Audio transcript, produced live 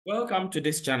Welcome to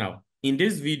this channel. In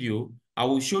this video, I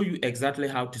will show you exactly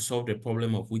how to solve the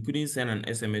problem of we couldn't send an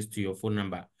SMS to your phone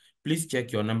number. Please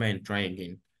check your number and try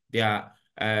again. There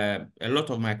are a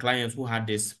lot of my clients who had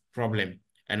this problem,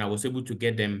 and I was able to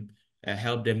get them,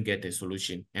 help them get a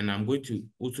solution. And I'm going to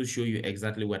also show you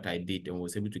exactly what I did and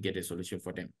was able to get a solution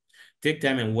for them. Take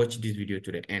time and watch this video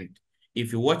to the end.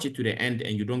 If you watch it to the end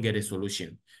and you don't get a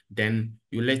solution, then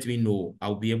you let me know. I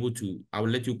will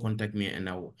let you contact me and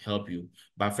I will help you.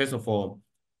 But first of all,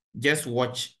 just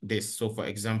watch this. So for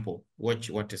example, watch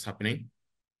what is happening.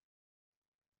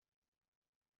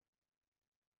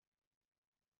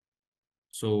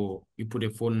 So you put a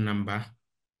phone number.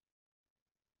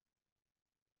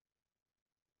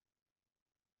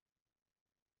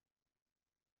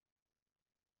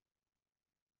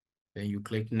 Then you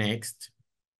click next.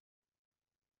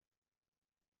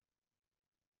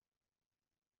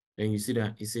 Then you see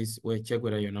that it says, well, check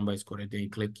whether your number is correct. Then you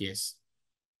click yes.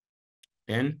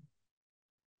 Then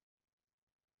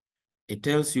it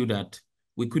tells you that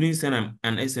we couldn't send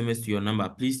an SMS to your number.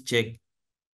 Please check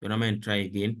your number and try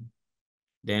again.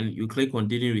 Then you click on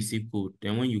didn't receive code.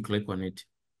 Then when you click on it,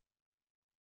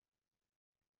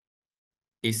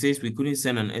 it says we couldn't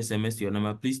send an SMS to your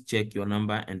number. Please check your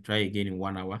number and try again in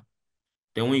 1 hour.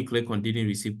 Then when you click on didn't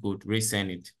receive code, resend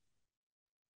it.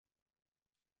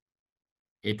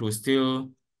 It will still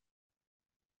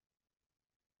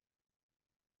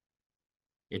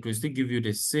give you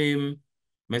the same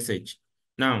message.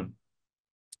 Now,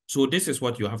 so this is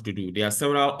what you have to do. There are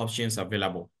several options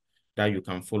available that you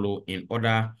can follow in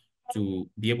order to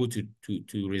be able to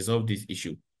resolve this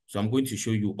issue. So I'm going to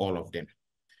show you all of them.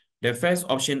 The first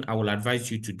option I will advise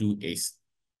you to do is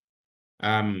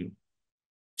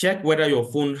check whether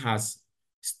your phone has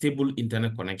stable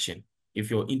internet connection.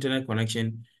 If your internet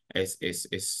connection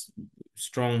is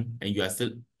strong and you are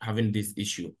still having this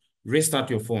issue, restart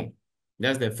your phone.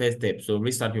 That's the first step. So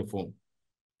restart your phone.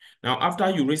 Now, after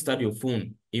you restart your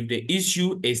phone, if the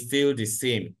issue is still the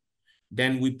same,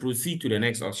 then we proceed to the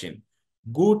next option.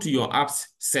 Go to your app's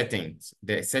settings,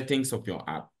 the settings of your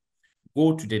app.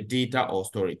 Go to the data or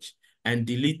storage and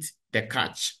delete the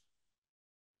cache.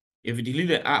 If you delete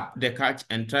the app, the cache,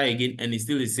 and try again, and it's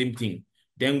still the same thing,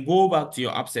 then go back to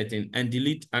your app setting and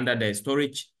delete under the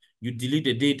storage. You delete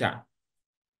the data.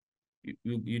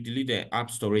 You delete the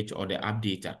app storage or the app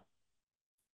data.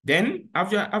 Then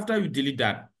after you delete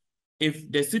that,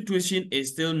 if the situation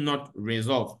is still not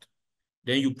resolved,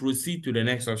 then you proceed to the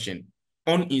next option.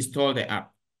 Uninstall the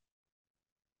app.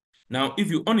 Now, if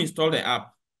you uninstall the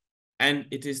app and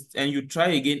you try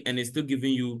again and it's still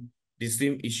giving you the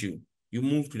same issue, you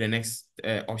move to the next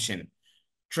option.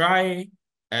 Try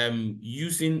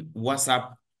using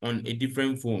WhatsApp on a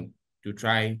different phone to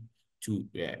try to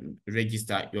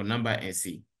register your number and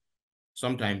see.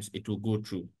 Sometimes it will go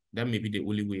through. That may be the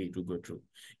only way it will go through.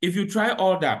 If you try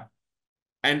all that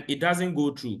and it doesn't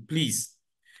go through, please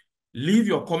leave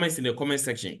your comments in the comment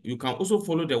section. You can also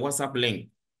follow the WhatsApp link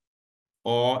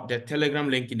or the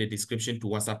Telegram link in the description to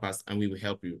WhatsApp us and we will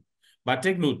help you. But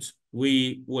take note,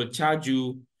 we will charge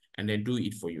you and then do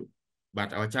it for you.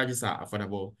 But our charges are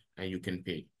affordable and you can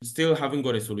pay. Still haven't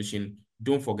got a solution,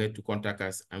 don't forget to contact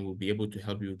us and we'll be able to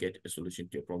help you get a solution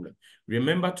to your problem.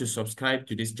 Remember to subscribe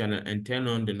to this channel and turn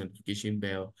on the notification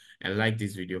bell and like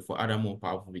this video for other more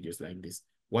powerful videos like this.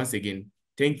 Once again,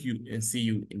 thank you and see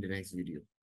you in the next video.